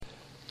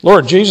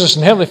Lord Jesus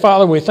and Heavenly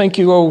Father, we thank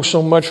you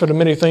so much for the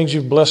many things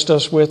you've blessed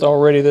us with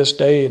already this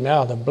day, and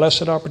now the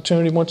blessed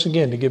opportunity once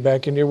again to get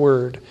back in your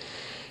word.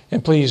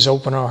 And please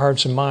open our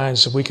hearts and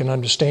minds so we can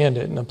understand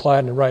it and apply it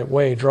in the right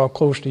way, draw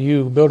close to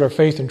you, build our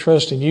faith and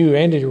trust in you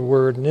and in your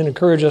word, and then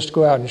encourage us to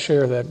go out and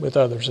share that with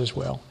others as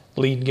well.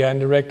 Lead, guide,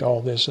 and direct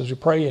all this as we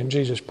pray in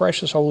Jesus'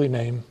 precious holy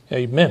name.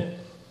 Amen.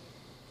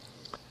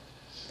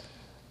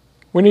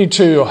 We need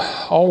to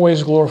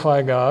always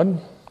glorify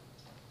God.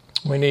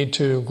 We need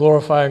to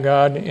glorify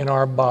God in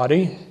our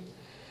body.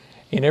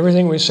 In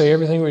everything we say,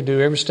 everything we do,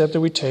 every step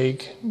that we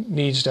take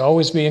needs to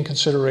always be in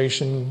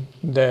consideration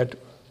that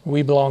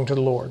we belong to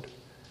the Lord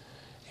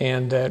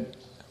and that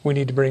we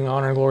need to bring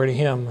honor and glory to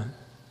Him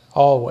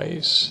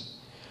always.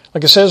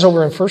 Like it says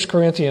over in 1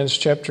 Corinthians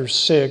chapter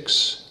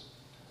 6,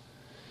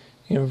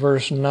 in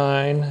verse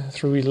 9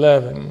 through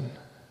 11,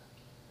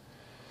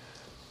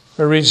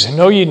 it reads,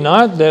 "Know ye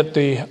not that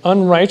the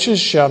unrighteous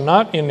shall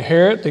not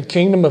inherit the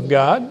kingdom of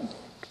God?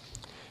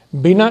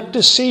 Be not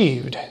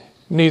deceived,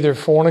 neither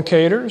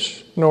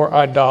fornicators, nor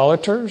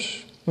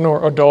idolaters,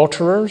 nor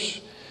adulterers,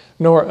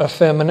 nor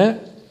effeminate,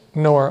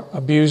 nor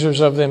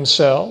abusers of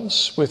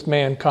themselves with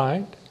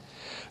mankind,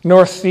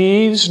 nor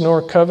thieves,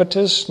 nor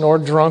covetous, nor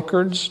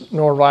drunkards,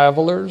 nor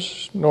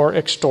rivalers, nor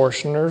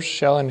extortioners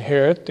shall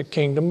inherit the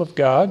kingdom of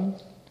God.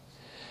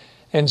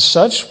 And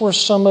such were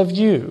some of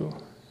you,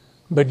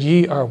 but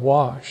ye are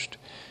washed,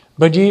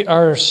 but ye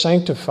are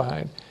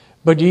sanctified,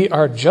 but ye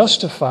are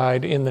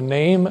justified in the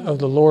name of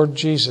the Lord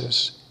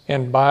Jesus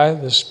and by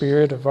the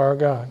Spirit of our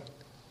God."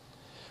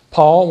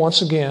 Paul,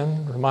 once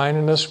again,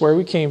 reminding us where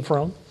we came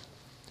from.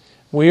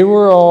 We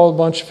were all a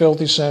bunch of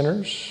filthy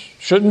sinners.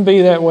 Shouldn't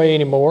be that way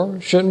anymore.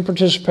 Shouldn't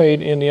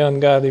participate in the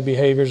ungodly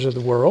behaviors of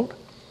the world.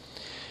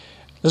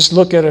 Let's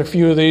look at a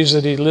few of these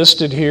that he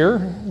listed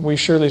here. We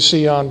surely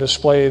see on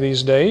display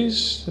these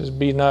days.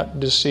 Be not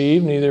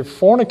deceived, neither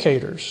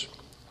fornicators.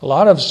 A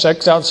lot of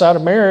sex outside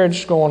of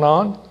marriage going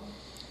on.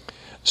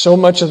 So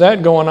much of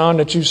that going on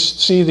that you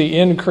see the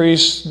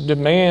increased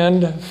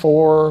demand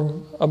for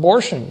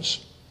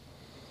abortions.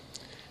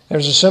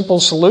 There's a simple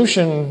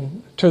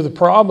solution to the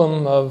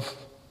problem of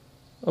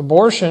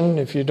abortion.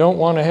 If you don't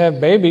want to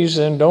have babies,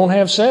 then don't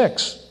have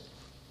sex.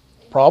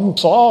 Problem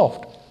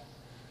solved.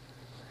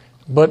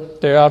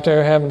 But they're out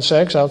there having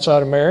sex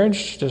outside of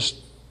marriage, just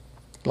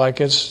like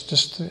it's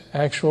just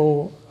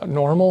actual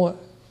normal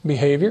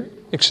behavior,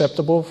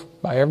 acceptable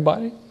by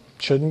everybody.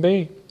 Shouldn't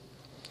be.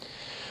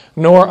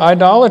 Nor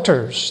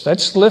idolaters.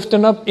 That's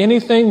lifting up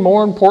anything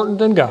more important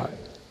than God.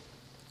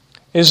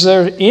 Is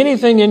there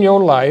anything in your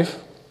life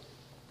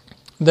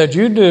that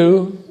you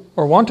do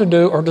or want to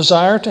do or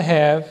desire to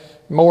have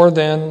more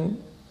than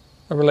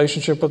a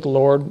relationship with the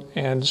Lord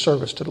and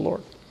service to the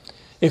Lord?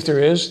 If there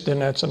is, then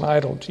that's an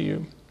idol to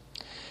you.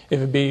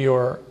 If it be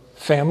your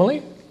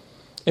family,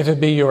 if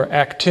it be your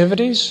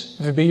activities,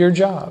 if it be your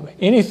job,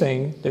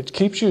 anything that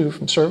keeps you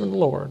from serving the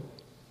Lord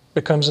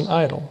becomes an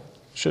idol.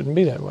 Shouldn't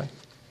be that way.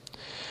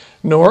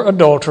 Nor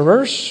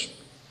adulterers.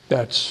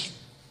 That's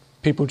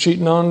people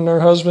cheating on their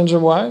husbands or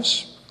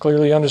wives.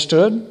 Clearly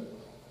understood.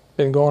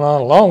 Been going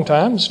on a long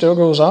time. Still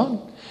goes on.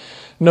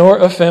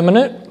 Nor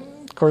effeminate.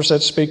 Of course,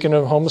 that's speaking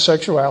of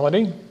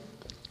homosexuality.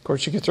 Of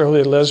course, you could throw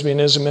the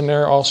lesbianism in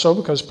there also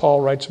because Paul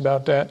writes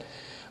about that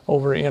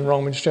over in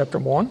Romans chapter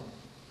 1.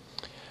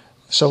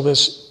 So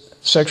this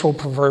sexual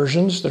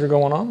perversions that are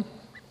going on.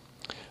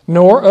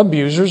 Nor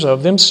abusers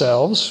of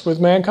themselves with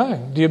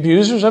mankind. The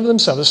abusers of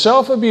themselves, the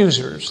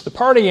self-abusers, the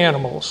party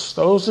animals,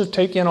 those that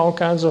take in all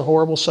kinds of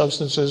horrible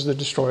substances that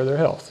destroy their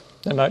health.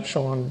 They're not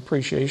showing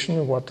appreciation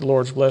of what the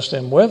Lord's blessed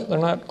them with. They're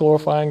not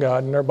glorifying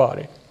God in their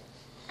body.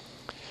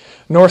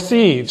 Nor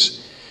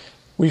thieves.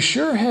 We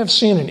sure have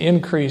seen an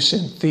increase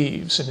in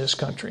thieves in this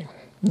country.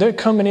 They're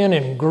coming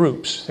in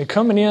groups. They're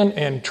coming in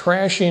and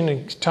trashing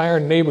entire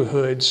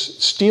neighborhoods,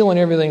 stealing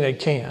everything they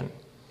can,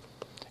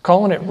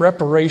 calling it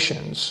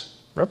reparations.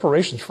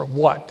 Reparations for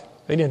what?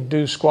 They didn't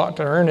do squat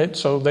to earn it,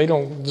 so they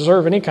don't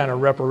deserve any kind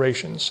of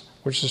reparations,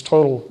 which is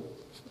total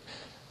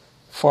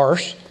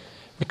farce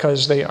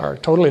because they are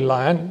totally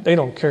lying. They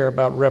don't care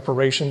about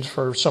reparations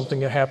for something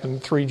that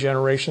happened 3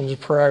 generations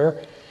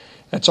prior.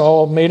 That's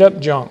all made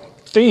up junk.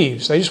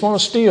 Thieves, they just want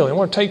to steal. They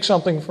want to take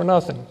something for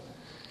nothing.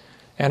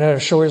 And it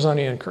sure is on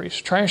the increase.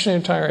 Trashing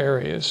entire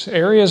areas.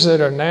 Areas that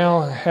are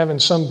now having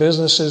some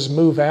businesses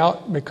move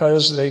out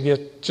because they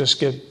just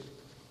get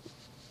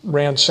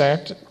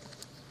ransacked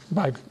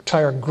by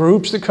entire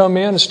groups that come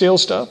in and steal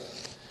stuff.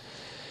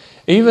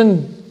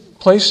 Even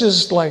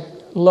places like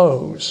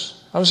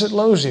Lowe's. I was at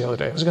Lowe's the other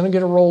day. I was going to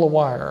get a roll of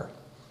wire.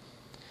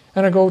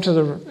 And I go to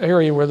the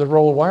area where the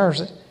roll of wire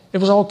is. It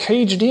was all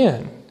caged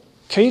in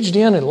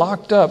and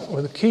locked up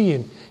with a key.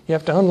 And you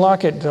have to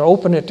unlock it to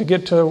open it to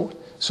get to.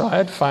 So I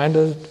had to find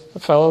a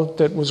fellow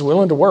that was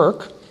willing to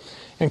work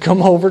and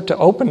come over to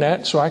open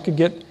that so I could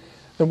get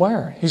the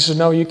wire. He said,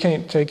 "No, you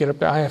can't take it up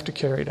there. I have to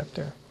carry it up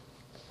there."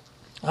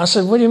 I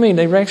said, "What do you mean?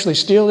 They actually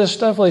steal this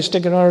stuff? They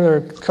stick it under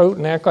their coat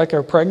and act like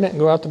they're pregnant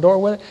and go out the door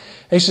with it?"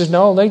 He says,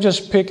 "No, they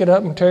just pick it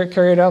up and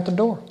carry it out the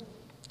door.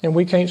 And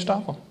we can't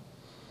stop them."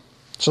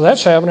 So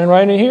that's happening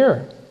right in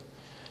here,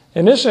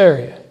 in this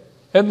area.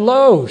 At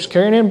Lowe's,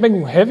 carrying in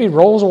big, heavy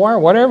rolls of wire,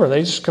 whatever.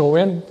 They just go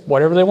in,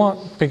 whatever they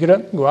want, pick it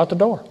up, go out the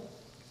door.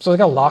 So they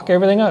got to lock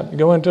everything up. You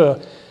go into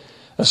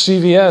a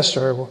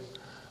CVS or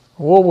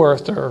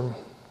Woolworth, or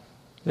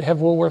they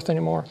have Woolworth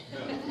anymore?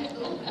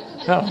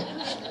 No.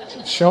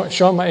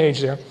 Showing my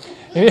age there.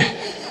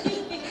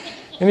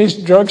 In these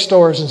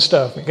drugstores and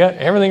stuff, they got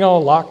everything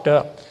all locked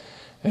up.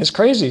 And it's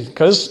crazy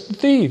because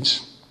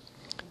thieves.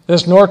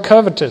 This nor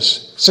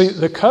covetous. See,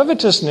 the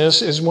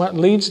covetousness is what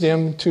leads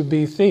them to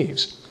be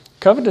thieves.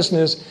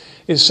 Covetousness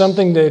is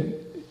something that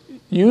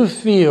you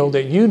feel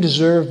that you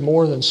deserve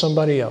more than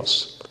somebody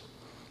else.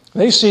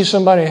 They see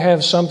somebody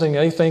have something,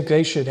 they think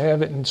they should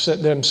have it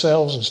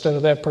themselves instead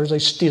of that person. They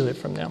steal it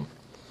from them.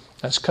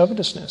 That's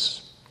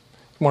covetousness.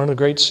 One of the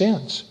great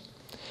sins.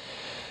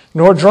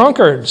 Nor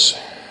drunkards.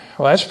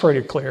 Well, that's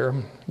pretty clear.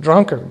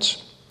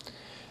 Drunkards.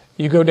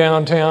 You go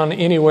downtown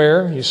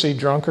anywhere, you see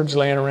drunkards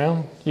laying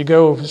around. You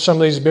go to some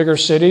of these bigger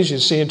cities, you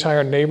see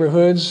entire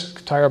neighborhoods,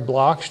 entire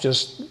blocks,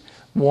 just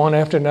one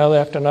after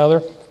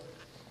another,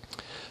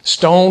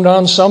 stoned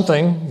on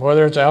something,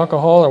 whether it's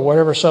alcohol or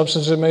whatever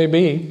substance it may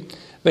be.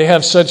 They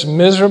have such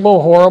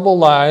miserable, horrible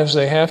lives,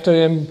 they have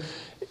to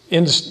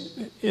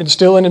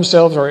instill in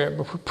themselves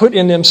or put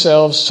in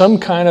themselves some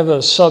kind of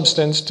a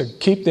substance to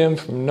keep them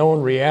from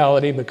knowing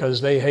reality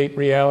because they hate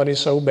reality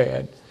so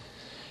bad.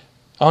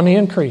 On the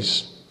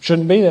increase.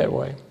 Shouldn't be that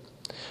way.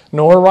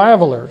 Nor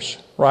rivalers,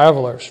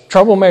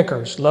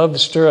 troublemakers, love to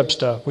stir up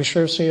stuff. We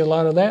sure see a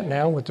lot of that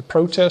now with the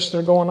protests that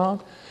are going on.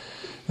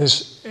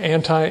 This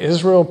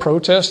anti-Israel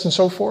protest and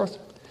so forth.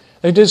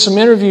 They did some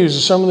interviews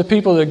with some of the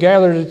people that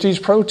gathered at these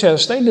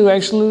protests. They knew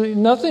absolutely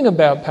nothing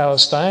about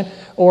Palestine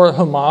or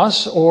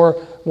Hamas or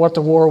what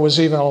the war was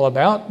even all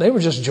about. They were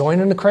just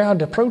joining the crowd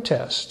to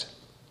protest.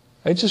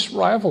 They just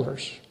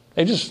rivalers.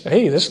 They just,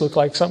 hey, this looked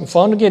like something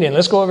fun to get in.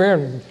 Let's go over here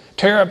and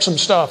tear up some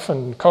stuff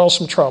and cause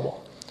some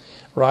trouble.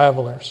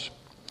 Rivalers.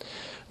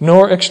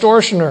 Nor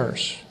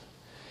extortioners.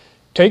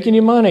 Taking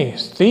your money.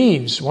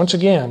 Thieves, once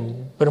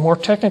again, but a more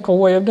technical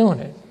way of doing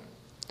it.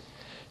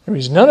 There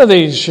is none of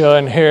these shall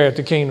inherit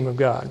the kingdom of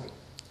God.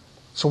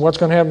 So what's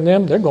going to happen to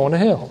them? They're going to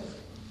hell.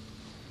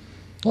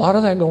 A lot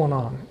of that going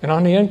on, and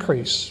on the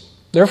increase.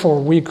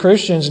 Therefore, we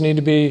Christians need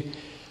to be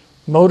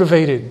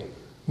motivated.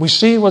 We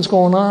see what's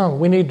going on.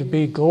 We need to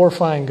be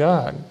glorifying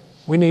God.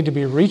 We need to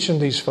be reaching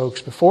these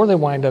folks before they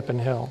wind up in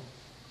hell.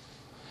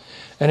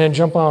 And then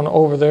jump on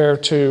over there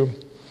to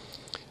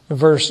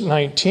verse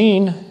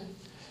 19.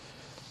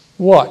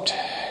 What?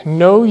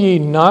 Know ye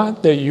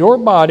not that your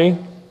body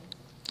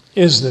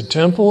is the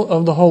temple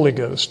of the Holy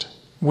Ghost,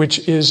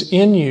 which is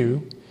in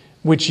you,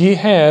 which ye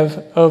have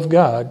of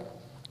God,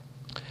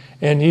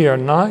 and ye are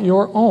not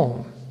your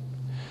own?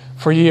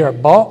 For ye are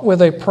bought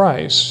with a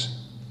price.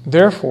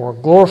 Therefore,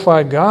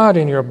 glorify God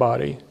in your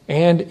body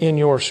and in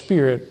your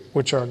spirit,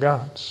 which are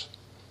God's.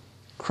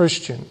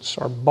 Christians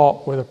are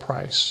bought with a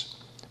price.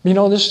 You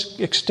know, this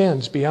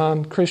extends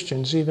beyond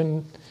Christians,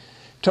 even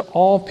to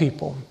all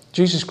people.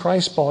 Jesus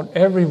Christ bought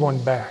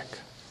everyone back.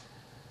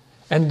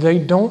 And they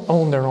don't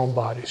own their own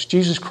bodies.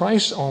 Jesus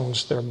Christ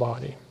owns their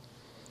body.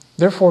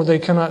 Therefore, they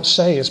cannot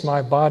say, it's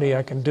my body,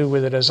 I can do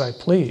with it as I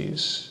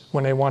please,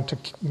 when they want to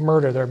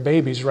murder their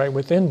babies right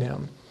within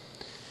them.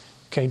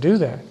 Can't do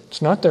that.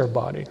 It's not their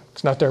body.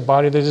 It's not their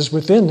body that is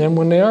within them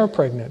when they are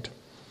pregnant.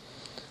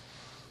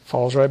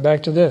 Falls right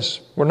back to this.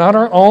 We're not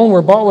our own.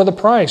 We're bought with a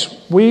price.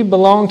 We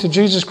belong to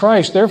Jesus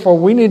Christ. Therefore,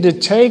 we need to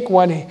take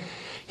what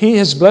He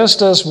has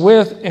blessed us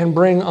with and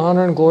bring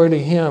honor and glory to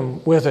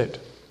Him with it,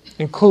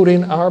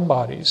 including our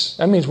bodies.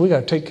 That means we got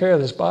to take care of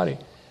this body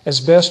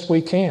as best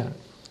we can.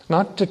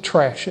 Not to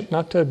trash it,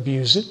 not to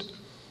abuse it.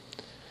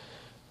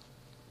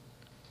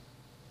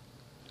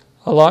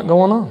 A lot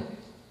going on.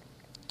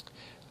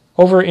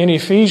 Over in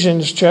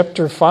Ephesians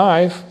chapter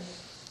 5,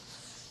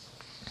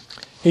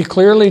 he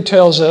clearly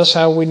tells us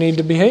how we need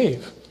to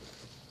behave.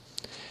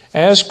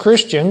 As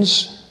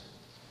Christians,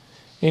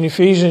 in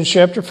Ephesians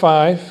chapter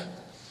 5,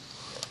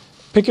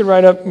 pick it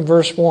right up in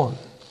verse 1.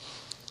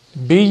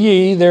 Be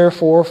ye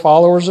therefore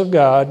followers of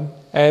God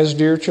as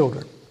dear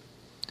children.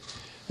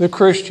 The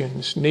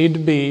Christians need to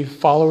be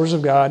followers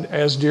of God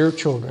as dear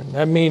children.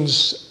 That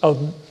means a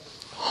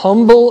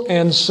humble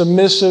and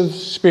submissive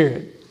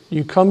spirit.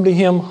 You come to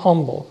Him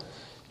humble.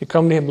 You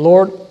come to Him,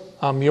 Lord,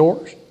 I'm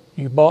yours.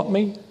 You bought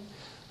me.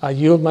 I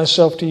yield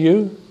myself to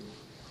you.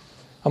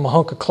 I'm a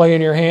hunk of clay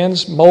in your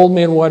hands. Mold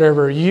me in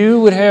whatever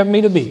you would have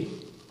me to be.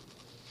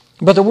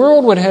 But the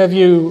world would have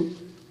you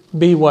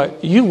be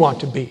what you want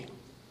to be.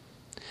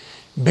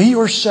 Be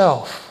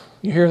yourself.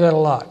 You hear that a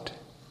lot.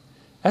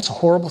 That's a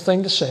horrible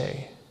thing to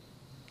say,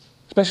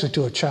 especially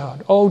to a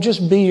child. Oh,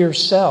 just be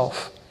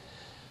yourself.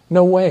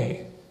 No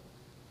way.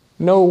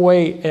 No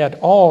way at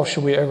all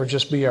should we ever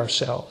just be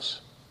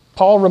ourselves.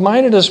 Paul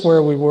reminded us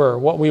where we were,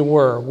 what we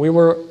were. We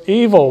were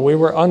evil. We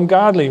were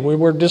ungodly. We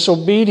were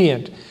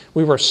disobedient.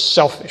 We were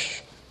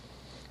selfish.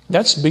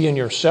 That's being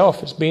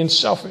yourself. It's being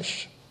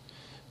selfish.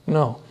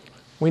 No,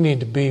 we need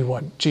to be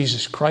what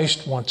Jesus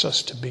Christ wants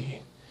us to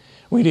be.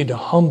 We need to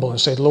humble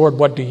and say, Lord,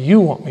 what do you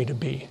want me to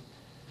be?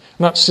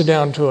 Not sit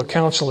down to a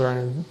counselor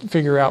and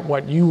figure out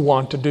what you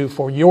want to do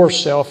for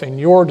yourself and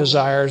your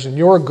desires and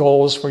your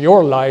goals for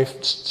your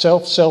life.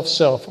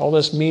 Self, all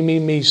this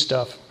me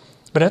stuff.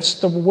 But that's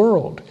the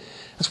world.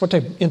 That's what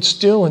they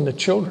instill in the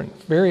children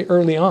very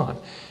early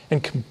on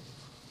and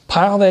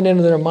compile that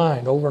into their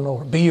mind over and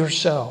over. Be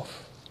yourself.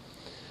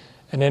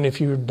 And then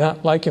if you're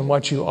not liking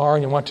what you are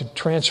and you want to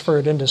transfer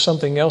it into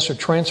something else or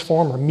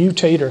transform or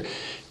mutate or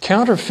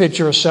counterfeit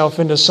yourself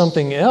into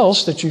something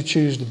else that you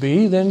choose to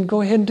be, then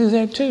go ahead and do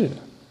that too.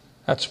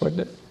 That's what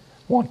they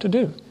want to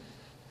do.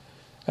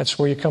 That's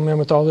where you come in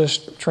with all this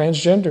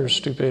transgender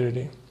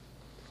stupidity.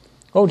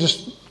 Oh,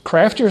 just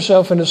craft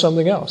yourself into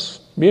something else.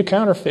 Be a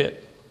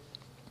counterfeit.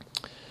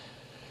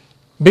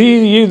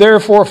 Be ye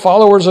therefore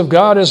followers of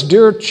God as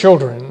dear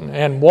children,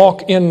 and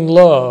walk in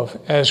love,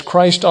 as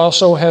Christ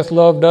also hath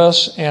loved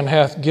us, and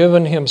hath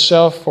given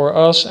himself for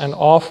us an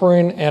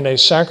offering and a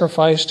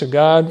sacrifice to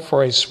God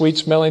for a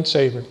sweet-smelling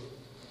savor.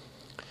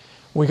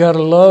 We got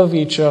to love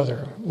each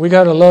other. We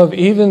got to love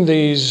even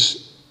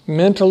these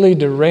mentally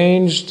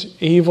deranged,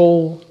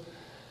 evil,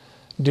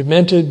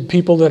 demented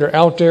people that are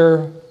out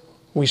there.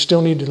 We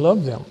still need to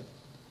love them.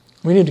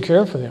 We need to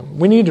care for them.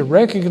 We need to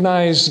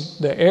recognize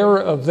the error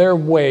of their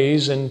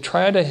ways and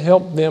try to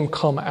help them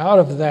come out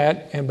of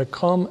that and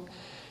become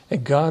a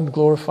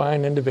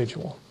God-glorifying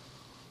individual.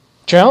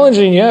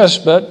 Challenging, yes,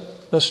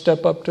 but let's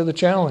step up to the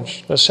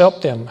challenge. Let's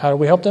help them. How do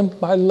we help them?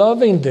 By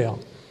loving them.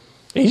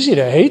 Easy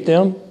to hate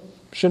them.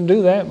 Shouldn't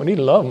do that. We need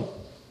to love them.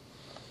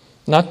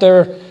 Not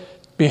their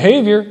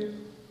behavior,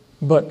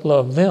 but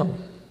love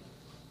them.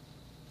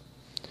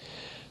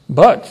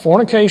 But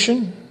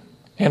fornication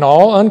and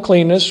all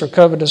uncleanness or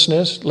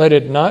covetousness, let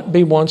it not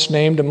be once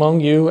named among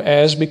you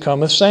as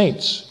becometh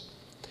saints.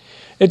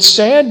 It's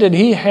sad that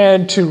he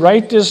had to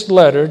write this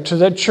letter to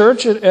the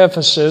church at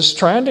Ephesus,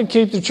 trying to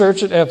keep the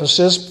church at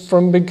Ephesus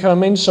from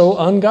becoming so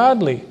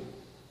ungodly.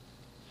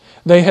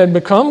 They had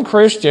become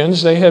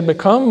Christians, they had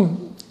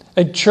become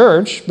a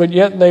church, but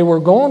yet they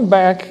were going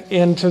back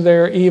into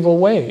their evil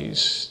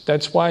ways.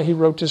 That's why he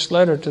wrote this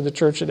letter to the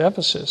church at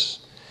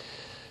Ephesus.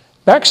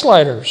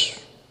 Backsliders.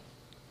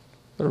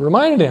 But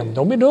reminded him,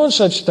 don't be doing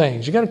such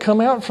things. You've got to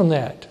come out from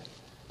that.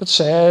 But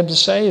sad to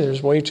say,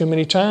 there's way too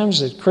many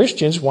times that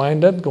Christians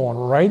wind up going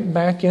right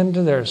back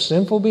into their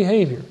sinful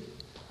behavior.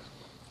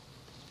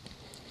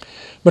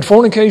 But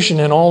fornication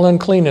and all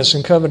uncleanness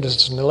and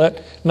covetousness,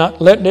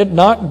 let it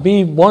not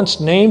be once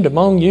named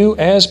among you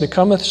as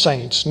becometh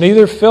saints,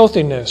 neither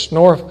filthiness,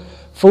 nor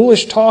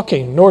foolish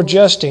talking, nor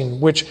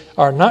jesting, which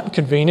are not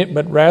convenient,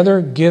 but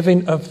rather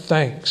giving of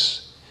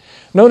thanks.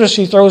 Notice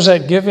he throws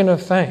that giving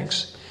of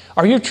thanks.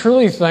 Are you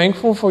truly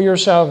thankful for your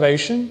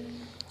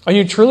salvation? Are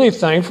you truly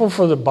thankful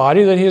for the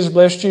body that he has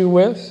blessed you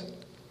with?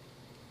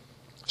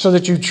 So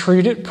that you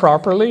treat it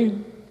properly?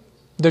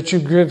 That you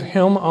give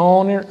him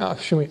honor,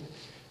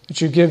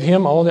 that you give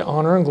him all the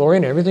honor and glory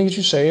in everything that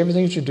you say,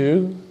 everything that you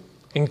do,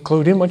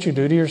 including what you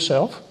do to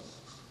yourself?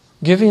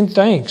 Giving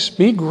thanks.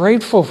 Be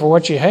grateful for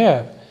what you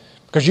have,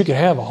 because you could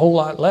have a whole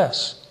lot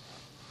less.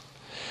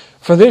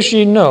 For this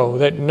ye know,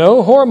 that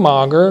no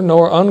whoremonger,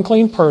 nor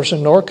unclean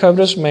person, nor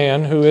covetous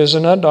man, who is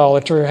an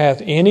idolater,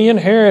 hath any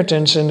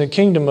inheritance in the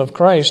kingdom of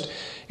Christ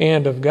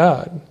and of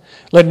God.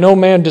 Let no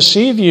man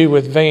deceive you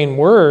with vain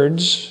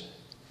words.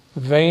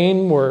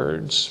 Vain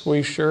words.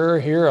 We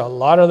sure hear a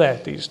lot of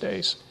that these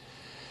days.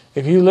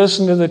 If you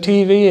listen to the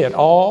TV at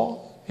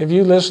all, if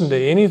you listen to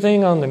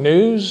anything on the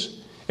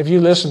news, if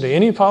you listen to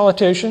any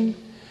politician,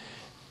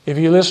 if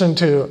you listen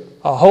to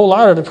a whole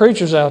lot of the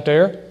preachers out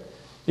there,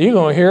 you're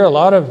going to hear a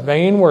lot of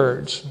vain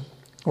words.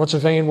 What's a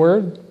vain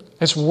word?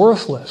 It's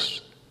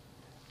worthless.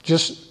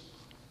 Just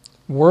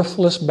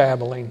worthless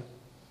babbling.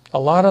 A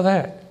lot of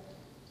that.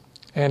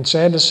 And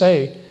sad to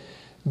say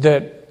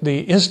that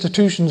the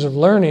institutions of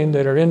learning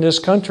that are in this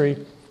country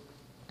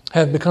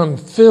have become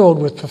filled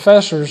with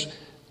professors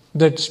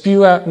that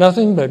spew out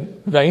nothing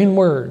but vain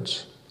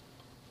words.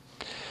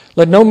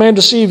 Let no man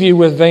deceive you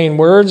with vain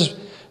words,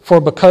 for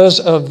because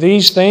of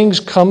these things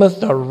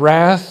cometh the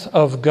wrath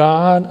of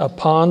God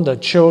upon the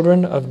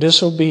children of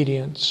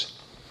disobedience.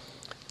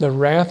 The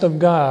wrath of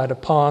God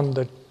upon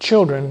the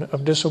children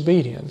of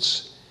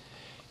disobedience.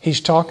 He's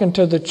talking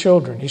to the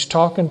children. He's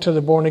talking to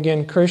the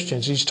born-again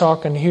Christians. He's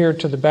talking here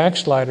to the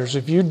backsliders.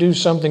 If you do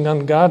something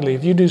ungodly,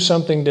 if you do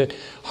something that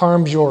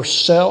harms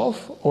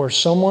yourself or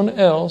someone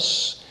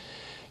else,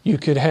 you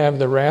could have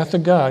the wrath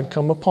of God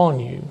come upon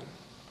you.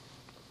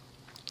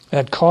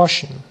 That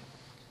caution.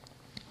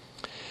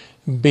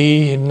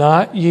 Be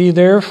not ye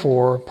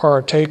therefore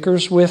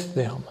partakers with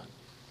them.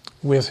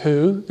 With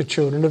who? The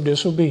children of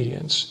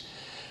disobedience.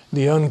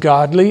 The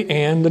ungodly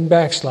and the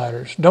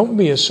backsliders. Don't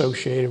be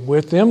associated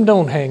with them.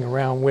 Don't hang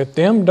around with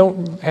them.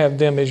 Don't have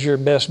them as your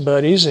best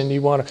buddies and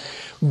you want to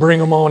bring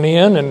them on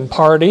in and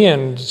party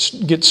and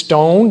get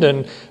stoned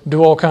and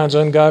do all kinds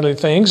of ungodly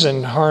things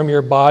and harm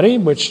your body,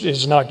 which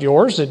is not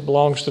yours. It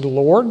belongs to the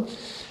Lord.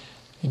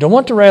 You don't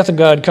want the wrath of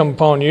God come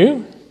upon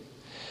you.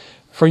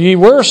 For ye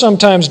were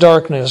sometimes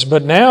darkness,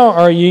 but now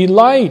are ye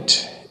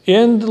light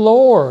in the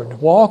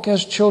Lord. Walk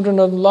as children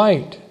of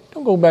light.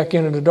 Don't go back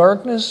into the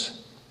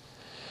darkness.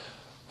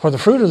 For the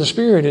fruit of the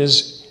Spirit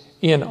is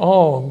in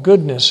all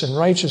goodness and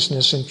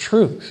righteousness and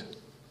truth,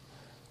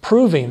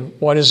 proving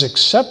what is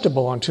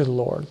acceptable unto the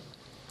Lord.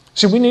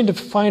 See, we need to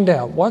find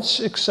out what's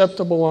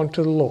acceptable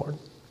unto the Lord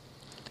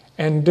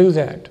and do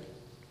that,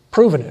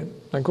 proving it.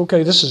 Like,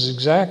 okay, this is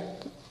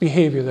exact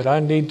behavior that I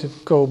need to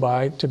go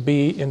by to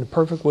be in the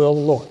perfect will of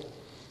the Lord.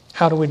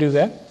 How do we do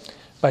that?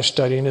 By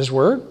studying His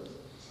Word,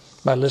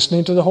 by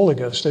listening to the Holy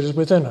Ghost that is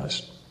within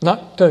us.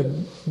 Not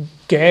to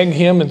gag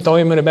Him and throw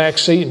Him in the back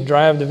seat and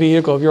drive the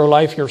vehicle of your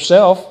life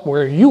yourself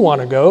where you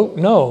want to go.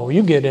 No,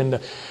 you get in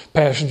the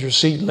passenger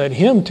seat and let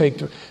Him take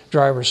the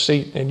driver's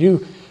seat and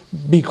you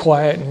be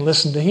quiet and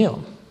listen to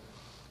Him.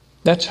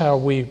 That's how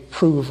we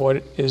prove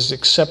what is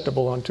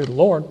acceptable unto the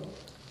Lord.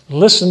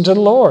 Listen to the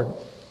Lord.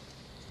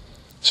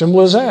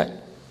 Simple as that.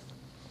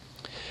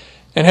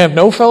 And have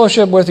no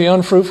fellowship with the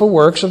unfruitful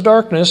works of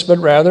darkness, but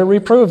rather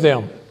reprove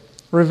them.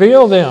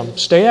 Reveal them.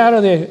 Stay out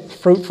of the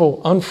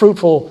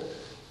unfruitful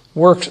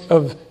works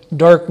of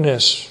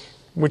darkness,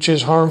 which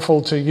is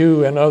harmful to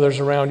you and others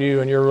around you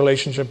and your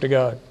relationship to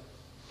God.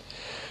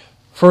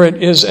 For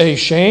it is a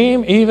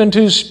shame even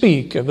to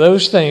speak of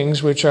those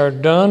things which are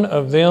done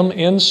of them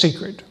in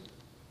secret.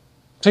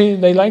 See,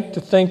 they like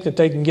to think that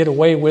they can get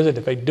away with it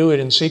if they do it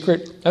in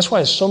secret. That's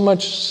why so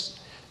much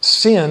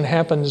sin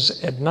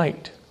happens at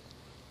night.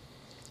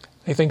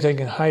 They think they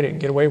can hide it and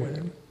get away with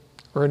it.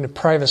 Or in the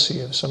privacy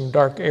of some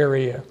dark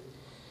area.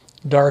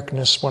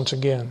 Darkness once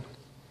again.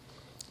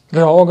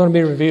 They're all going to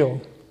be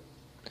revealed.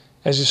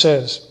 As He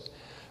says,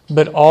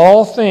 but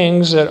all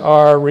things that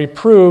are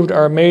reproved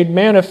are made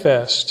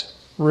manifest,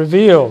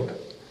 revealed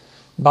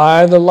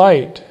by the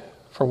light.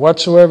 For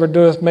whatsoever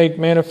doeth make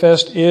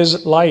manifest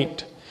is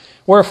light.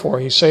 Wherefore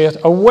He saith,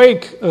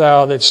 awake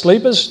thou that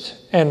sleepest,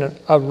 and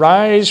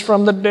arise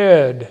from the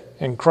dead,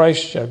 and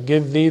Christ shall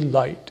give thee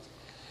light.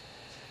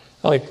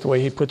 I like the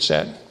way He puts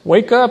that.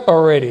 Wake up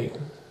already.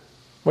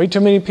 Way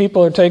too many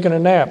people are taking a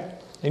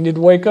nap. They need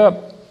to wake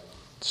up,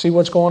 see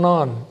what's going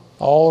on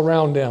all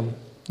around them,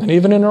 and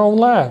even in their own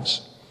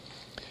lives.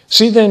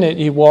 See then that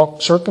ye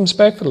walk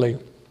circumspectly,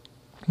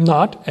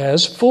 not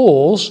as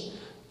fools,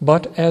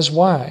 but as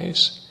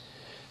wise.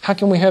 How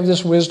can we have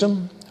this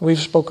wisdom? We've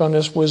spoken on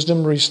this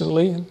wisdom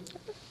recently.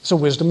 It's the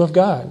wisdom of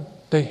God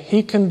that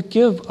He can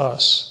give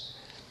us.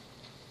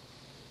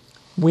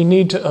 We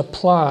need to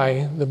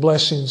apply the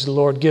blessings the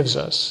Lord gives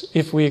us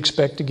if we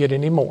expect to get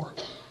any more.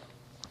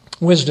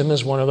 Wisdom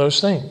is one of those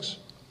things.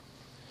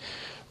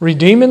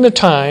 Redeeming the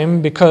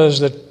time because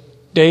the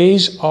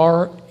days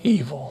are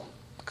evil.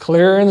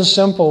 Clear and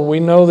simple. We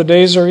know the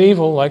days are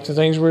evil, like the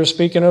things we were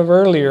speaking of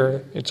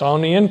earlier. It's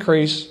on the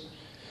increase.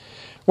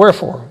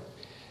 Wherefore,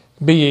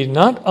 be ye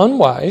not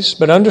unwise,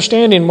 but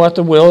understanding what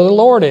the will of the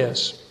Lord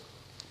is.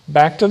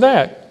 Back to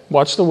that.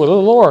 What's the will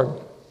of the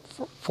Lord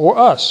for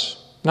us?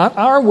 Not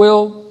our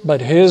will, but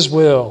His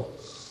will.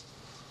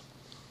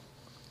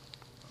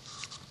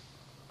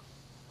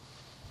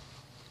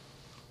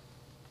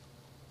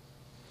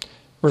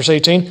 Verse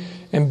 18,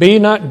 and be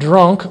not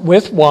drunk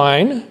with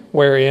wine,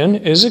 wherein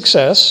is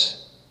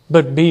excess,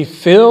 but be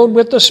filled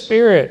with the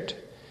Spirit,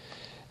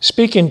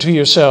 speaking to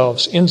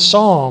yourselves in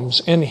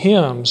psalms and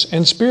hymns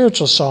and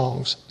spiritual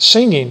songs,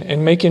 singing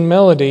and making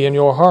melody in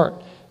your heart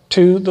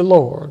to the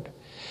Lord,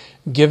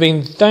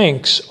 giving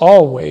thanks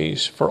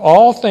always for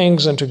all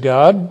things unto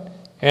God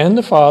and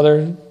the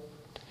Father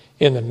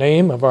in the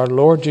name of our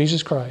Lord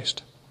Jesus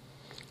Christ.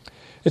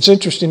 It's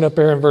interesting up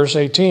there in verse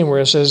 18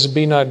 where it says,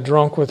 be not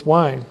drunk with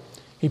wine.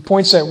 He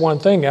points that one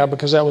thing out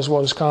because that was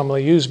what was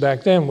commonly used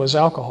back then, was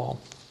alcohol.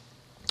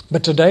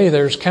 But today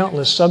there's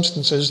countless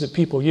substances that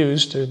people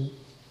use to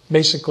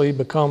basically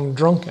become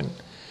drunken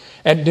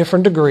at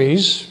different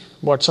degrees.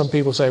 What some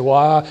people say,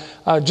 well,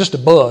 just a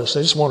buzz.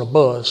 They just want a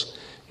buzz.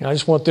 You know, I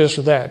just want this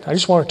or that. I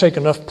just want to take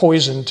enough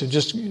poison to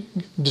just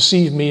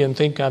deceive me and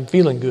think I'm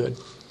feeling good.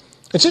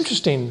 It's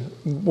interesting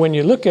when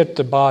you look at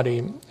the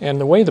body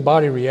and the way the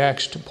body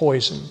reacts to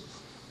poison.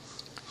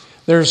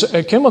 There's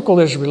a chemical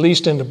that's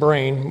released in the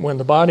brain when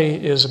the body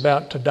is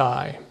about to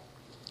die.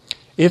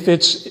 If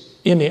it's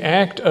in the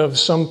act of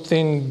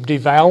something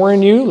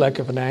devouring you, like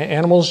if an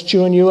animal's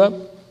chewing you up,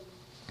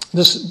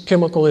 this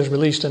chemical is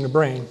released in the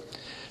brain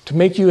to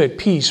make you at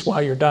peace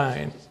while you're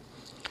dying.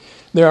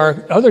 There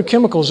are other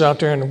chemicals out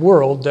there in the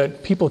world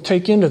that people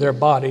take into their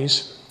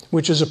bodies,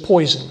 which is a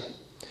poison.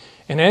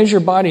 And as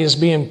your body is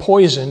being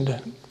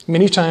poisoned,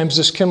 many times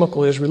this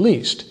chemical is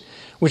released,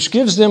 which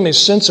gives them a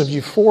sense of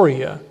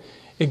euphoria.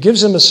 It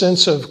gives them a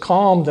sense of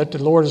calm that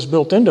the Lord has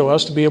built into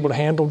us to be able to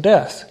handle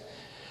death.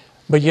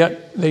 But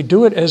yet they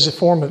do it as a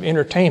form of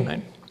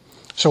entertainment.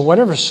 So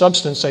whatever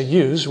substance they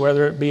use,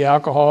 whether it be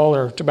alcohol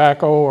or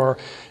tobacco or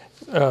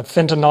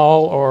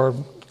fentanyl or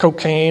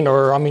cocaine,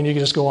 or you can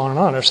just go on and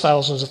on. There's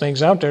thousands of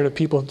things out there that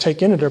people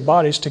take into their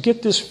bodies to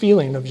get this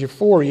feeling of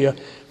euphoria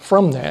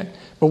from that.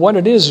 But what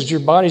it is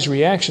your body's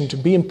reaction to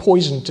being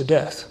poisoned to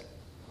death.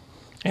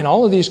 And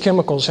all of these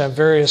chemicals have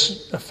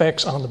various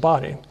effects on the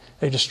body.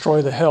 They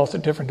destroy the health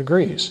at different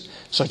degrees,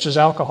 such as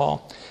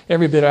alcohol.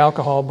 Every bit of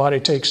alcohol body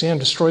takes in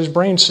destroys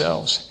brain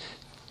cells.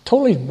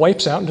 Totally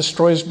wipes out and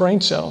destroys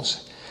brain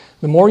cells.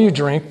 The more you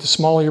drink, the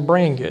smaller your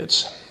brain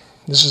gets.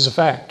 This is a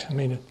fact. I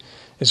mean,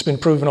 it's been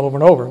proven over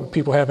and over. When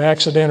people have an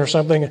accident or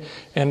something,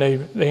 and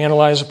they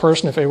analyze a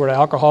person if they were an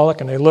alcoholic,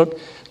 and they look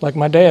like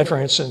my dad, for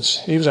instance.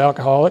 He was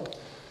alcoholic,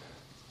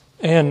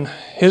 and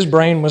his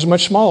brain was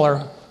much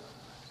smaller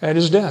at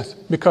his death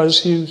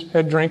because he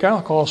had drank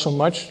alcohol so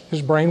much,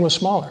 his brain was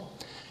smaller,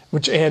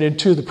 which added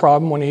to the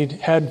problem when he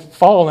had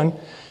fallen,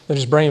 that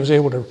his brain was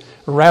able to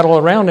rattle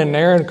around in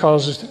there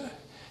and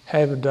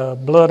had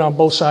blood on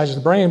both sides of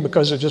the brain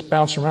because it just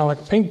bounced around like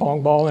a ping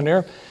pong ball in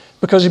there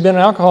because he'd been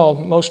alcohol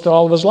most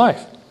all of his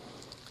life,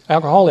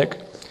 alcoholic.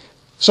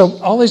 So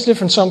all these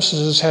different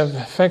substances have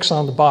effects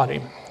on the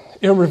body,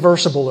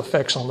 irreversible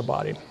effects on the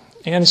body,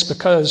 and it's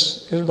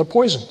because they're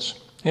poisons.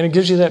 And it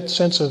gives you that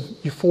sense of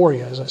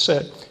euphoria, as I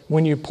said,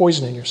 when you're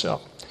poisoning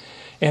yourself.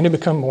 And they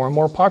become more and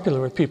more popular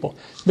with people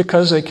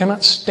because they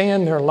cannot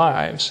stand their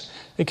lives.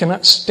 They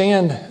cannot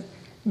stand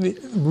the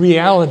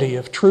reality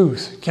of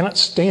truth, cannot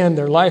stand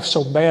their life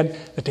so bad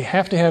that they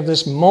have to have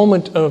this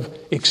moment of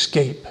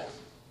escape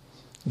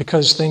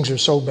because things are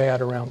so bad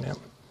around them,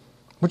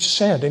 which is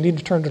sad. They need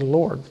to turn to the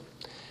Lord.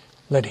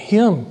 Let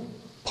Him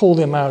pull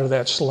them out of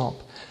that slump.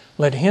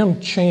 Let Him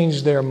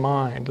change their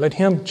mind. Let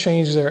Him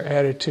change their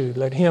attitude.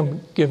 Let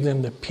Him give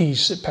them the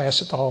peace that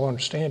passeth all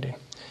understanding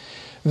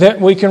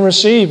that we can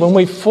receive when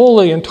we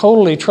fully and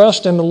totally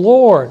trust in the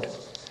Lord.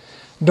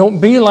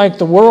 Don't be like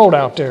the world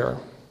out there.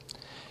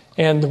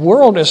 And the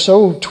world is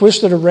so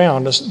twisted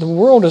around. The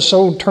world is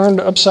so turned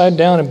upside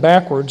down and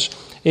backwards,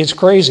 it's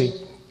crazy.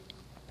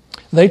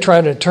 They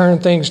try to turn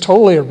things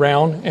totally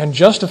around and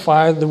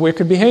justify the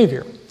wicked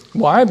behavior.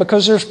 Why?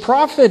 Because there's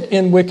profit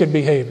in wicked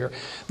behavior.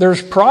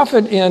 There's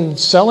profit in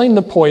selling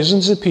the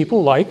poisons that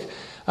people like.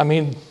 I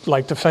mean,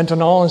 like the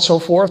fentanyl and so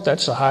forth.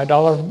 That's a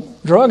high-dollar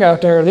drug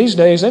out there these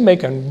days. They're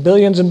making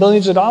billions and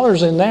billions of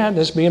dollars in that.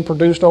 That's being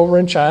produced over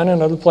in China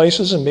and other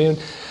places and being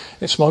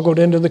smuggled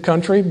into the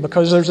country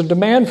because there's a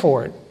demand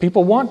for it.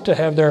 People want to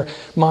have their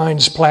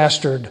minds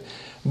plastered.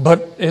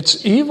 But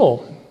it's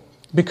evil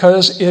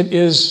because it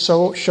is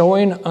so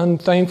showing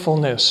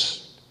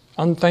unthankfulness,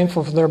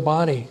 unthankful for their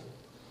body.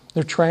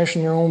 They're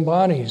trashing their own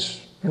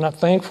bodies. They're not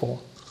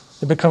thankful.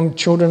 They become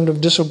children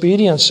of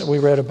disobedience that we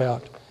read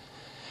about.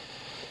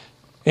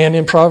 And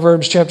in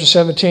Proverbs chapter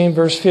 17,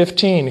 verse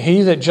 15,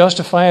 he that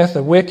justifieth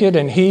the wicked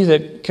and he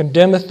that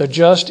condemneth the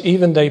just,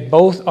 even they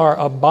both are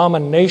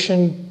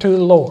abomination to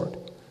the Lord.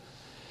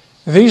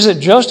 These that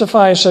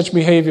justify such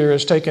behavior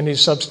as taking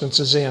these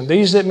substances in,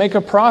 these that make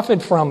a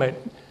profit from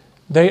it,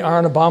 they are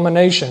an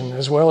abomination,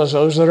 as well as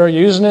those that are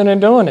using it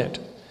and doing it.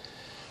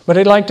 But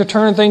they like to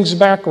turn things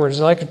backwards.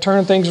 They like to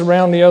turn things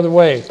around the other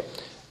way.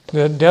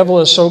 The devil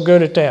is so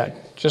good at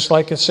that. Just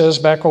like it says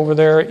back over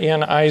there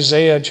in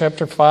Isaiah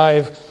chapter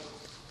 5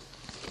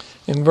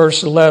 in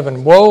verse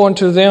 11. Woe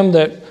unto them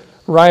that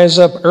rise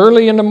up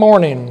early in the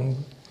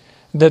morning,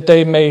 that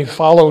they may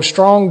follow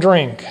strong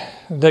drink,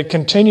 that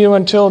continue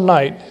until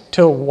night,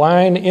 till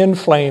wine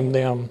inflame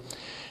them.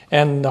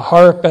 And the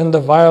harp and the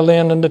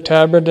violin and the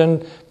tabret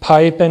and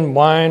pipe and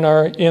wine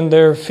are in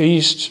their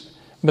feasts,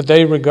 but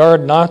they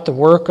regard not the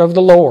work of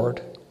the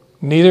Lord,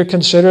 neither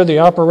consider the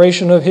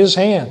operation of His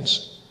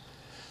hands.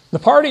 The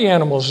party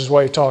animals is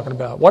what he's talking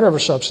about. Whatever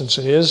substance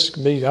it is, it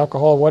could be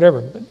alcohol, whatever.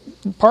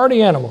 But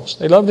party animals.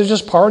 They love to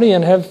just party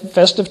and have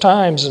festive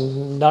times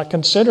and not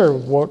consider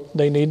what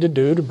they need to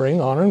do to bring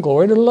honor and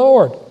glory to the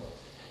Lord.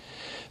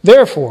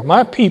 Therefore,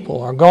 my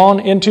people are gone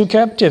into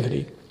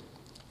captivity,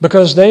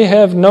 because they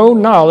have no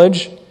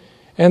knowledge,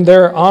 and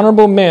their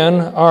honorable men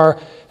are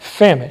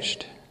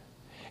famished,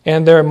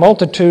 and their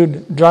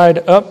multitude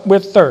dried up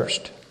with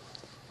thirst.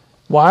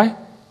 Why?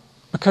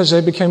 Because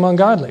they became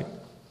ungodly.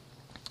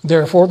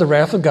 Therefore, the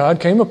wrath of God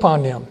came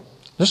upon them.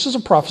 This is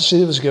a prophecy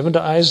that was given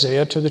to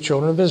Isaiah to the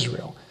children of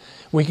Israel.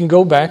 We can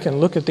go back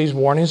and look at these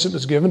warnings that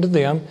was given to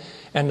them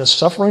and the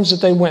sufferings that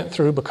they went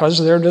through because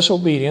of their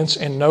disobedience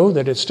and know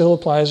that it still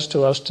applies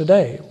to us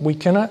today. We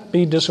cannot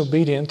be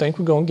disobedient and think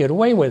we're going to get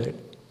away with it.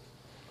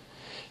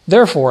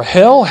 Therefore,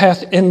 hell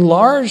hath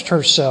enlarged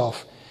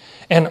herself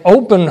and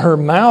opened her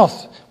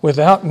mouth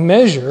without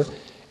measure,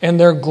 and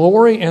their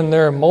glory and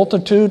their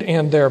multitude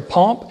and their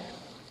pomp,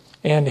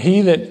 and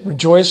he that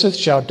rejoiceth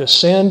shall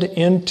descend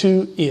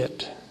into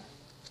it.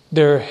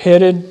 They're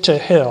headed to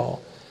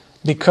hell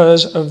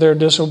because of their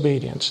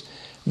disobedience,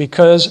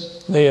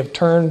 because they have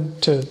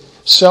turned to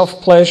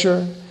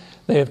self-pleasure.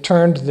 They have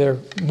turned to their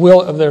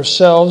will of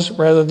themselves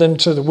rather than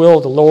to the will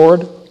of the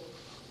Lord.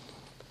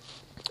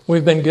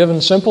 We've been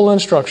given simple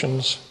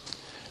instructions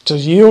to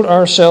yield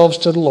ourselves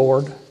to the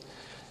Lord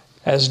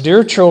as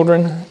dear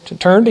children, to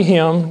turn to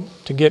Him,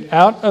 to get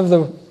out of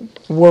the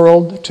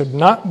world, to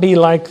not be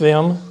like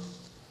them.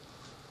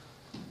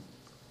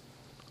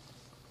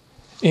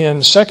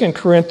 In 2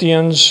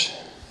 Corinthians,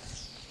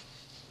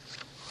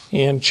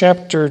 in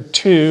chapter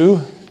 2,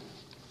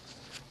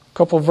 a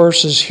couple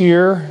verses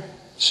here,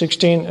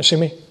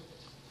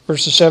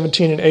 verses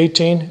 17 and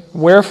 18.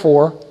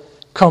 Wherefore,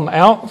 come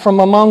out from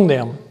among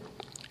them,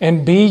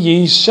 and be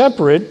ye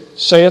separate,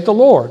 saith the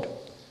Lord,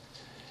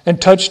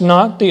 and touch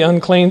not the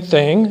unclean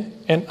thing,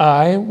 and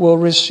I will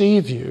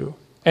receive you,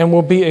 and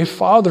will be a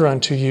father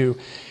unto you,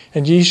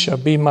 and ye shall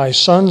be my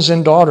sons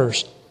and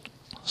daughters,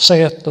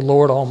 saith the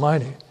Lord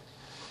Almighty.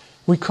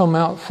 We come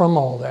out from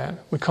all that.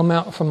 We come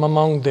out from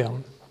among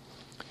them.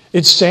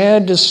 It's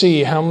sad to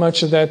see how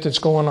much of that's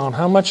going on,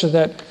 how much of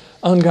that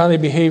ungodly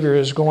behavior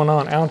is going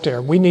on out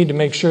there. We need to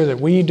make sure that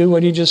we do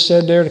what he just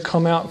said there, to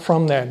come out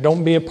from that.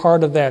 Don't be a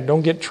part of that.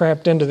 Don't get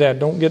trapped into that.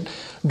 Don't get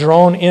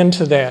drawn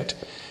into that,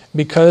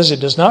 because it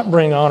does not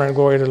bring honor and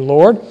glory to the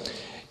Lord.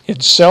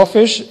 It's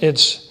selfish.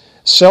 It's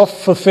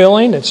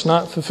self-fulfilling. It's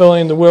not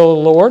fulfilling the will of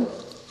the Lord.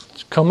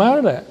 Come out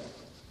of that.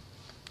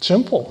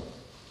 Simple.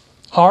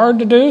 Hard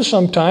to do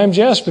sometimes,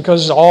 yes,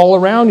 because it's all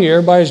around you.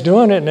 Everybody's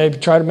doing it, and they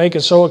try to make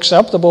it so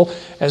acceptable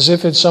as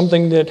if it's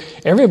something that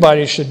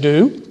everybody should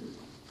do.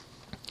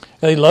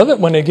 They love it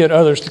when they get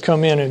others to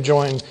come in and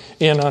join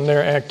in on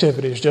their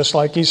activities, just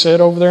like he said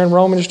over there in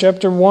Romans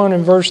chapter 1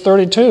 and verse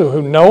 32,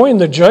 who knowing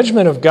the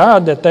judgment of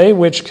God, that they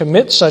which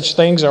commit such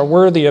things are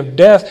worthy of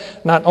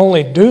death, not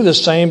only do the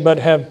same, but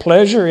have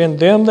pleasure in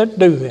them that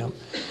do them.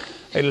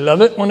 They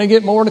love it when they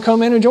get more to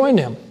come in and join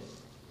them.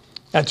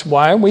 That's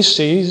why we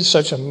see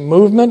such a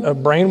movement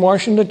of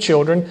brainwashing the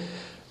children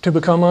to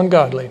become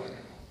ungodly,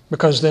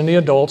 because then the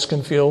adults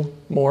can feel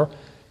more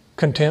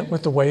content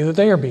with the way that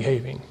they are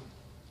behaving.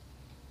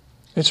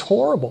 It's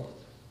horrible.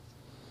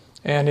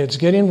 And it's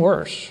getting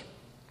worse.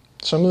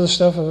 Some of the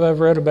stuff that I've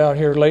read about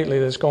here lately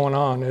that's going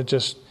on, it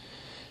just,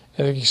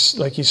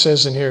 like he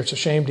says in here, it's a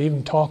shame to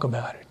even talk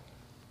about it,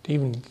 to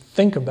even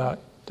think about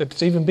that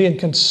it's even being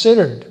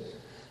considered.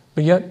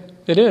 But yet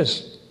it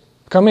is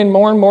becoming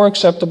more and more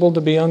acceptable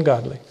to be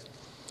ungodly.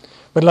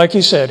 But like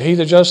he said, he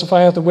that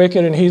justifieth the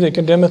wicked and he that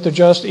condemneth the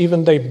just,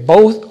 even they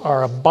both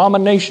are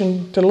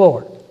abomination to the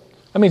Lord.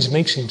 That means it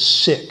makes him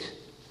sick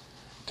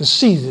to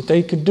see that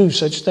they could do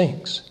such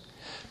things.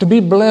 To be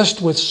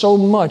blessed with so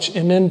much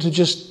and then to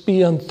just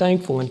be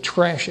unthankful and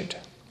trash it.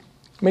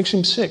 It makes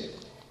him sick.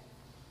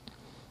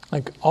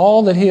 Like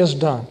all that he has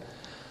done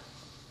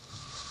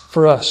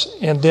for us,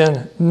 and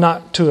then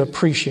not to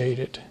appreciate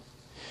it.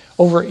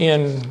 Over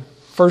in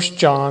 1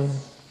 John,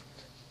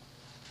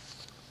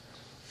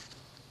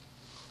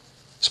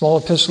 small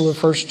epistle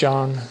of 1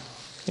 John,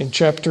 in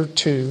chapter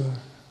 2,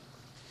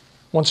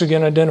 once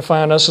again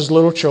identifying us as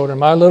little children.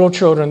 My little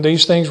children,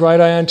 these things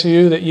write I unto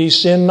you, that ye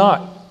sin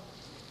not.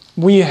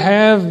 We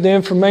have the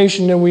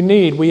information that we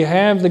need. We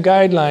have the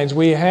guidelines.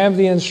 We have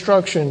the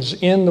instructions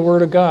in the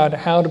Word of God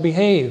how to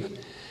behave.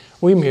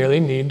 We merely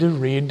need to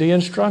read the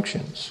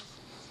instructions.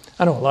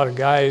 I know a lot of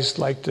guys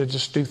like to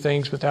just do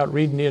things without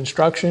reading the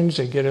instructions.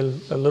 They get a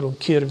little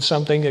kid of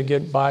something, they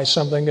buy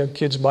something, a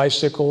kid's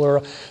bicycle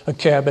or a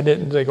cabinet,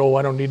 and they go,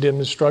 I don't need them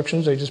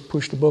instructions. They just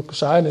push the book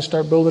aside and they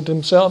start building it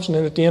themselves, and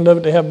then at the end of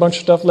it they have a bunch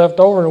of stuff left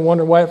over and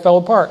wonder why it fell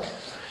apart.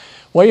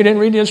 Well, you didn't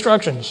read the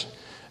instructions.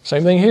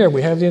 Same thing here.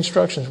 We have the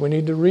instructions. We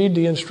need to read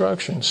the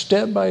instructions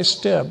step by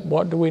step.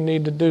 What do we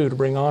need to do to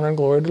bring honor and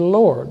glory to the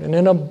Lord? And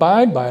then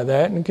abide by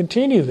that and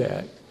continue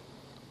that.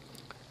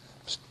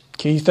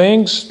 Key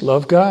things: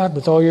 love God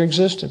with all your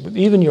existence, with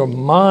even your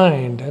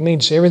mind. That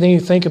means everything you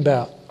think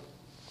about.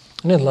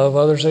 And then love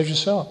others as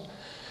yourself.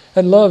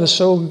 That love is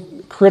so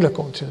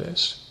critical to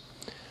this.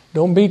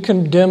 Don't be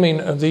condemning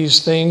of these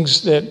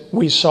things that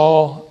we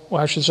saw.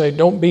 Well, I should say,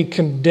 don't be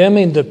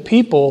condemning the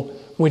people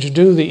which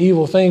do the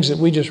evil things that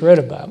we just read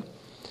about.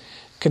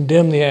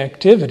 Condemn the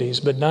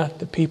activities, but not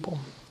the people.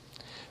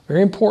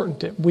 Very important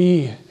that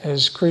we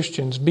as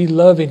Christians be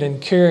loving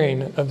and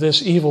caring of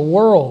this evil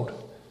world.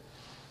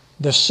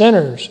 The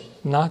sinners,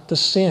 not the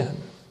sin.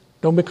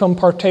 Don't become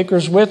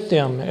partakers with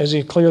them, as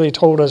he clearly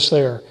told us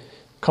there.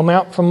 Come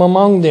out from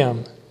among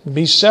them.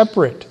 Be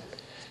separate.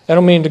 I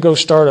don't mean to go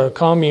start a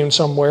commune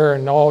somewhere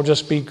and all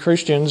just be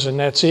Christians and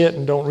that's it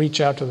and don't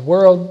reach out to the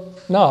world.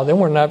 No, then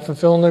we're not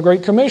fulfilling the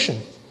Great Commission.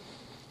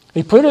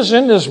 He put us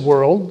in this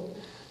world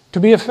to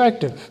be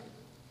effective,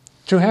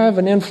 to have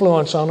an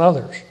influence on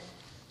others,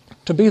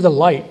 to be the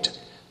light,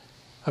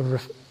 a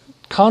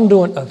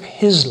conduit of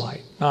His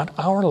light, not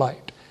our light.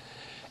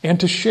 And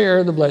to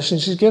share the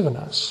blessings He's given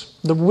us,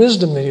 the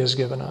wisdom that He has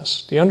given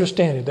us, the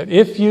understanding that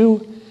if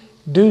you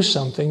do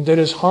something that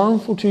is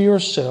harmful to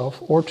yourself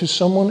or to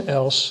someone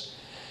else,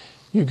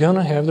 you're going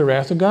to have the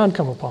wrath of God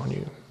come upon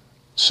you.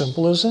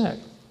 Simple as that.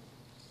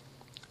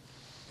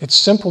 It's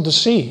simple to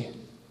see.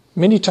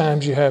 Many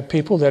times you have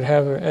people that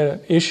have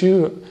an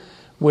issue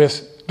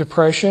with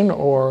depression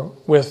or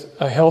with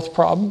a health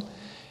problem,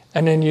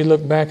 and then you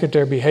look back at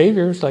their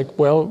behaviors like,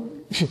 well,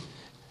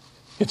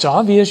 it's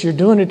obvious you're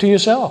doing it to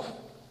yourself.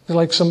 It's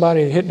like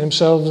somebody hitting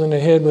themselves in the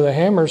head with a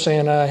hammer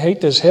saying, I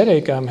hate this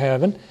headache I'm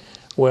having.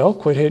 Well,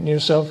 quit hitting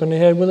yourself in the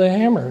head with a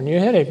hammer and your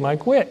headache might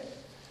quit.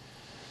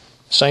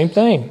 Same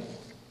thing.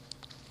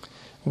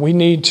 We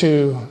need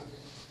to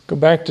go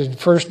back to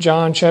 1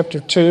 John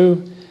chapter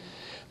 2.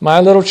 My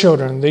little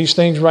children, these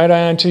things write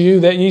I unto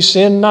you, that ye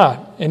sin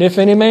not. And if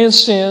any man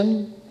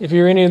sin, if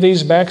you're any of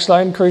these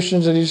backsliding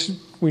Christians or these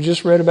we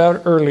just read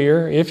about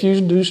earlier, if you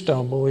do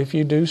stumble, if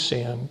you do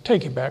sin,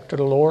 take it back to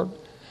the Lord.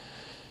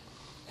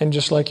 And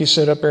just like he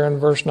said up there in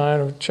verse 9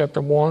 of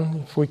chapter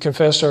 1, if we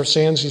confess our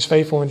sins, he's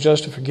faithful and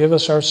just to forgive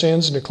us our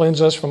sins and to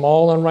cleanse us from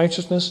all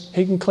unrighteousness.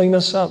 He can clean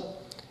us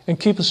up and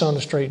keep us on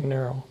the straight and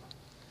narrow.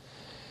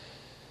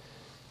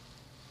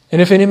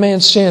 And if any man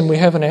sin, we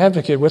have an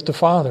advocate with the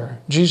Father,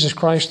 Jesus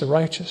Christ the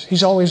righteous.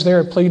 He's always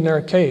there pleading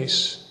our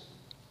case,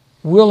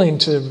 willing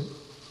to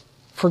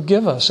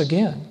forgive us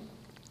again.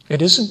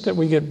 It isn't that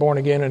we get born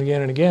again and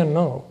again and again.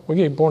 No, we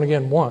get born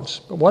again once.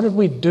 But what did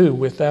we do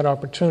with that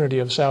opportunity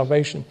of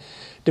salvation?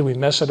 Did we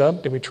mess it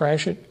up? Did we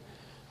trash it?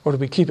 Or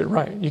did we keep it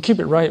right? You keep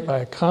it right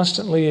by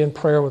constantly in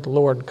prayer with the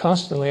Lord,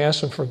 constantly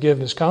asking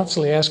forgiveness,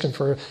 constantly asking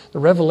for the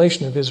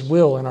revelation of His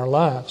will in our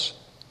lives.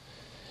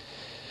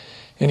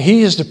 And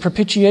He is the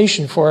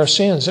propitiation for our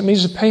sins. That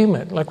means the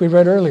payment, like we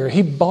read earlier.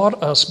 He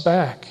bought us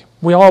back.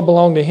 We all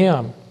belong to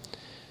Him.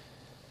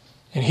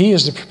 And He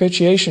is the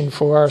propitiation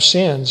for our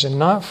sins, and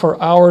not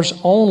for ours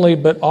only,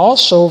 but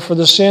also for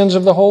the sins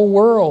of the whole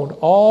world.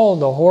 All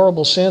the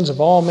horrible sins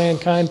of all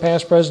mankind,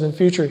 past, present, and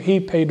future.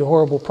 He paid the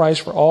horrible price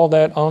for all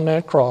that on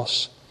that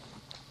cross.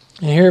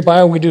 And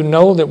hereby we do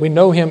know that we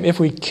know Him if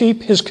we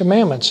keep His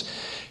commandments.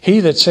 He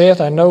that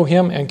saith, I know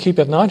Him, and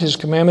keepeth not His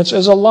commandments,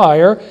 is a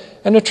liar,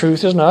 and the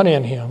truth is not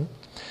in him.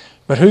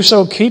 But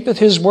whoso keepeth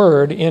His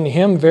word, in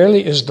him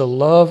verily is the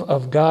love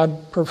of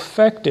God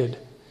perfected.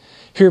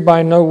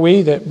 Hereby know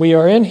we that we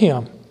are in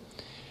Him.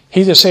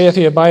 He that saith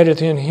he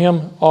abideth in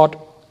Him ought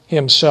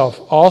himself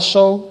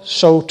also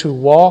so to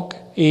walk,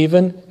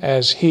 even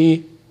as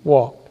He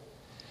walked.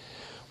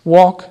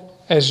 Walk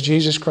as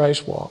Jesus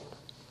Christ walked.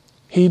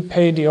 He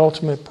paid the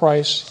ultimate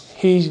price.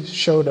 He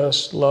showed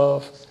us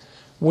love.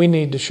 We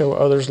need to show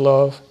others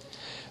love.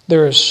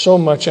 There is so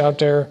much out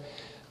there,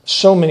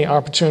 so many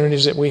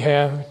opportunities that we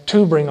have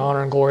to bring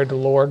honor and glory to the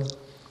Lord.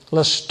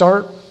 Let's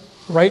start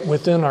right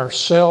within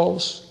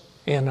ourselves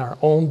in our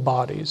own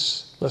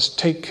bodies. Let's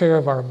take care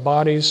of our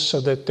bodies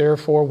so that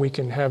therefore we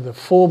can have the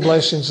full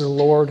blessings of the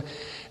Lord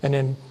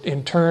and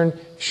in turn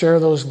share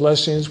those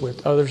blessings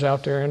with others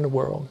out there in the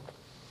world.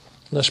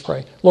 Let's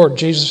pray. Lord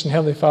Jesus and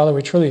Heavenly Father,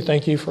 we truly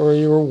thank You for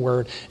Your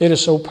word. It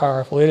is so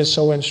powerful. It is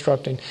so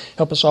instructing.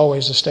 Help us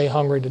always to stay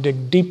hungry, to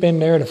dig deep in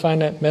there, to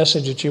find that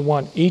message that You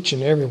want each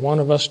and every one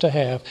of us to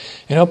have.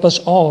 And help us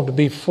all to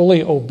be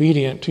fully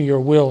obedient to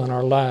Your will in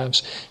our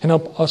lives. And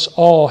help us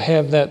all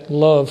have that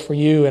love for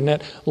You and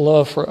that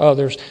love for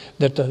others,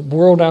 that the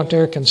world out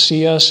there can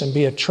see us and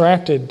be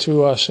attracted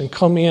to us and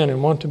come in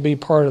and want to be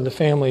part of the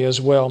family as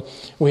well.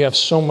 We have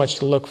so much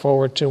to look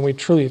forward to, and we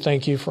truly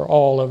thank You for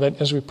all of it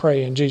as we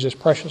pray in Jesus'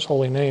 precious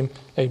holy name.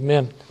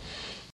 Amen.